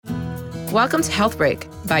Welcome to Health Break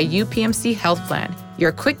by UPMC Health Plan,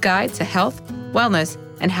 your quick guide to health, wellness,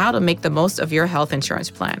 and how to make the most of your health insurance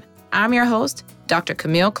plan. I'm your host, Dr.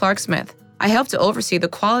 Camille Clark-Smith. I help to oversee the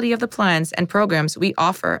quality of the plans and programs we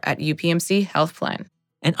offer at UPMC Health Plan.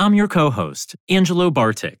 And I'm your co-host, Angelo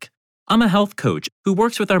Bartik. I'm a health coach who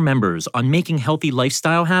works with our members on making healthy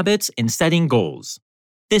lifestyle habits and setting goals.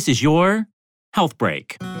 This is your Health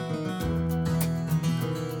Break.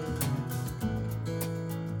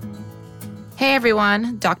 Hey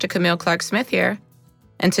everyone, Dr. Camille Clark-Smith here.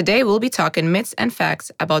 And today we'll be talking myths and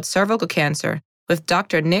facts about cervical cancer with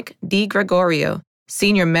Dr. Nick DiGregorio,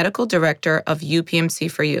 Senior Medical Director of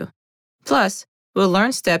UPMC for You. Plus, we'll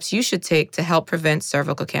learn steps you should take to help prevent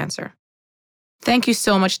cervical cancer. Thank you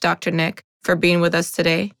so much, Dr. Nick, for being with us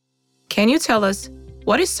today. Can you tell us,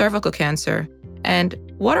 what is cervical cancer and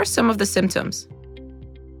what are some of the symptoms?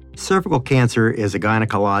 Cervical cancer is a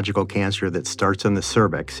gynecological cancer that starts in the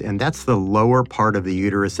cervix, and that's the lower part of the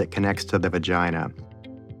uterus that connects to the vagina.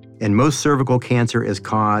 And most cervical cancer is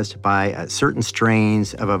caused by certain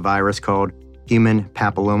strains of a virus called human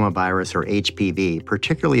papillomavirus, or HPV.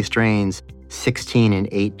 Particularly strains 16 and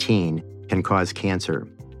 18 can cause cancer.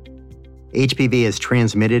 HPV is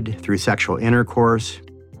transmitted through sexual intercourse.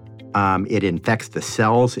 It infects the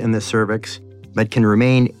cells in the cervix, but can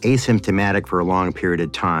remain asymptomatic for a long period of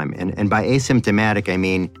time. And by asymptomatic, I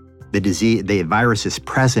mean the virus is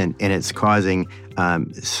present and it's causing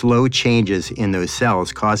slow changes in those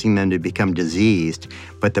cells, causing them to become diseased,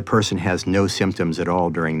 but the person has no symptoms at all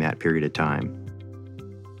during that period of time.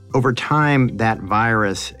 Over time, that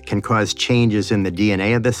virus can cause changes in the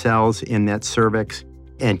DNA of the cells in that cervix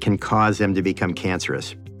and can cause them to become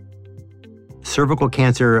cancerous. Cervical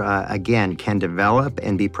cancer, again, can develop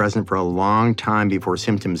and be present for a long time before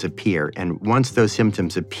symptoms appear. And once those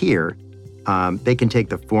symptoms appear, they can take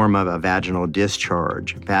the form of a vaginal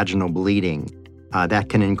discharge, vaginal bleeding. That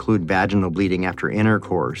can include vaginal bleeding after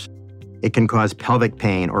intercourse. It can cause pelvic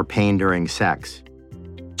pain or pain during sex.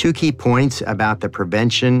 Two key points about the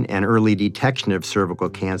prevention and early detection of cervical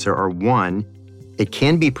cancer are: one, it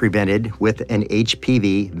can be prevented with an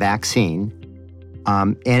HPV vaccine.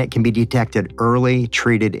 And it can be detected early,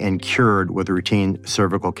 treated, and cured with routine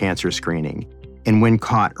cervical cancer screening. And when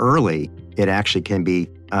caught early, it actually can be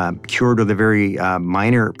cured with a very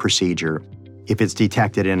minor procedure. If it's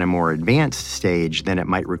detected in a more advanced stage, then it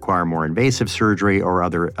might require more invasive surgery or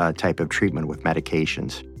other type of treatment with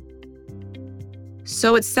medications.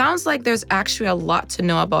 So it sounds like there's actually a lot to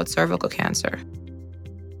know about cervical cancer.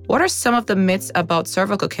 What are some of the myths about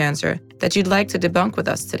cervical cancer that you'd like to debunk with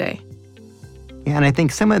us today? Yeah, and I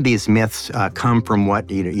think some of these myths come from what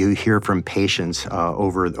you hear from patients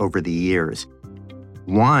over the years.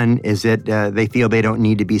 One is that they feel they don't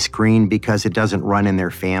need to be screened because it doesn't run in their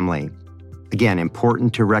family. Again,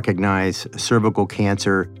 important to recognize cervical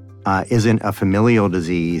cancer isn't a familial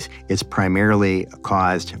disease. It's primarily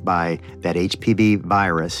caused by that HPV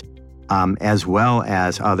virus, as well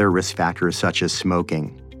as other risk factors such as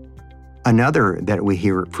smoking. Another that we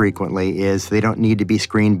hear frequently is they don't need to be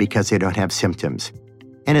screened because they don't have symptoms.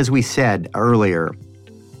 And as we said earlier,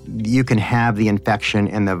 you can have the infection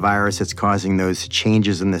and the virus that's causing those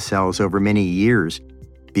changes in the cells over many years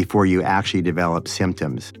before you actually develop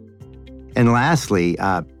symptoms. And lastly,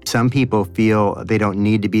 some people feel they don't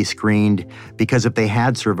need to be screened because if they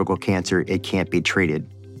had cervical cancer, it can't be treated.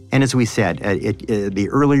 And as we said, the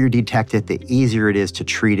earlier you detect it, the easier it is to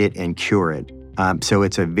treat it and cure it. So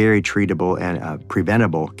it's a very treatable and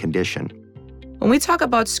preventable condition. When we talk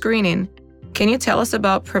about screening, can you tell us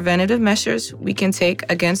about preventative measures we can take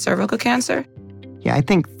against cervical cancer? Yeah, I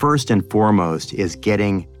think first and foremost is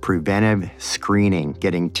getting preventive screening,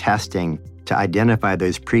 getting testing to identify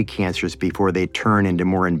those precancers before they turn into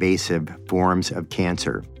more invasive forms of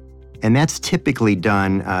cancer. And that's typically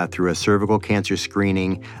done through a cervical cancer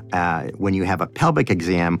screening when you have a pelvic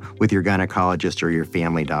exam with your gynecologist or your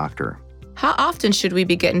family doctor. How often should we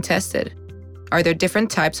be getting tested? Are there different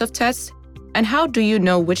types of tests? And how do you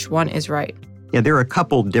know which one is right? Yeah, there are a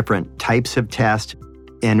couple different types of tests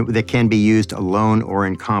and that can be used alone or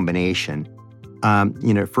in combination.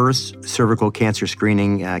 First, cervical cancer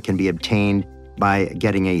screening can be obtained by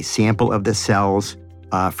getting a sample of the cells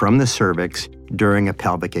from the cervix during a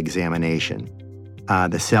pelvic examination.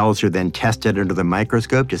 The cells are then tested under the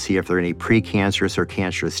microscope to see if there are any precancerous or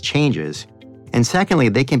cancerous changes. And secondly,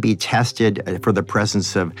 they can be tested for the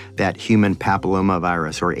presence of that human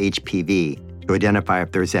papillomavirus, or HPV, to identify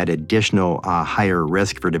if there's that additional higher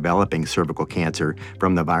risk for developing cervical cancer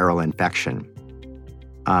from the viral infection.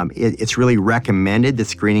 It's really recommended that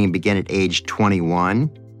screening begin at age 21.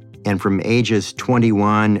 And from ages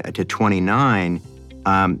 21 to 29,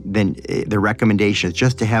 then the recommendation is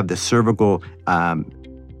just to have the cervical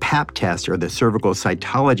Pap test or the cervical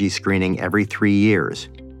cytology screening every 3 years.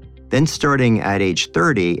 Then starting at age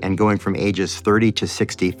 30 and going from ages 30 to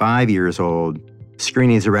 65 years old,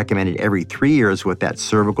 screenings are recommended every 3 years with that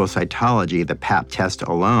cervical cytology, the Pap test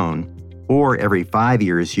alone, or every 5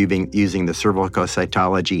 years using the cervical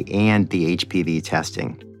cytology and the HPV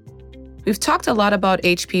testing. We've talked a lot about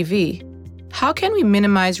HPV. How can we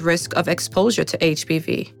minimize risk of exposure to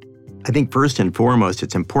HPV? I think first and foremost,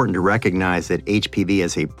 it's important to recognize that HPV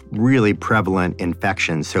is a really prevalent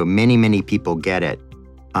infection, so many people get it.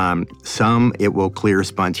 Some it will clear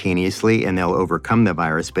spontaneously and they'll overcome the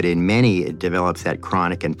virus, but in many it develops that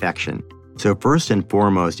chronic infection. So first and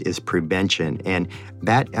foremost is prevention, and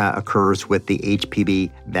that occurs with the HPV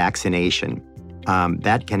vaccination.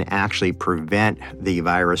 That can actually prevent the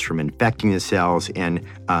virus from infecting the cells and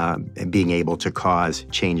being able to cause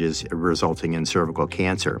changes resulting in cervical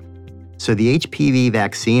cancer. So the HPV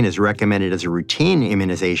vaccine is recommended as a routine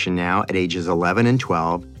immunization now at ages 11 and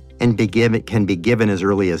 12 and can be given as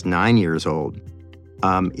early as 9 years old.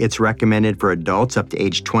 It's recommended for adults up to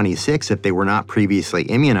age 26 if they were not previously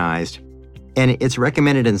immunized. And it's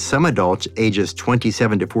recommended in some adults ages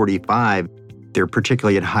 27 to 45. They're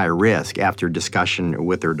particularly at high risk after discussion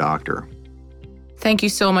with their doctor. Thank you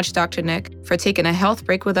so much, Dr. Nick, for taking a health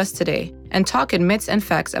break with us today and talking myths and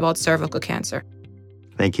facts about cervical cancer.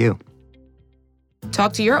 Thank you.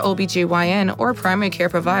 Talk to your OBGYN or primary care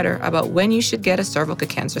provider about when you should get a cervical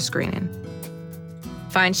cancer screening.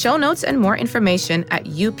 Find show notes and more information at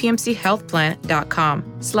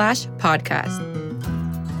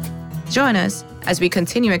upmchealthplan.com/podcast. Join us as we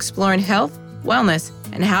continue exploring health, wellness,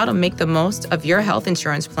 and how to make the most of your health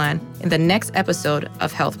insurance plan in the next episode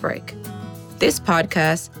of Health Break. This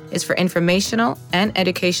podcast is for informational and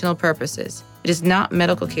educational purposes. It is not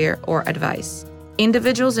medical care or advice.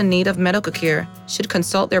 Individuals in need of medical care should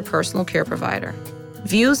consult their personal care provider.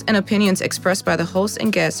 Views and opinions expressed by the hosts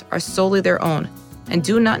and guests are solely their own and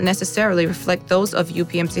do not necessarily reflect those of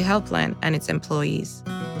UPMC Health Plan and its employees.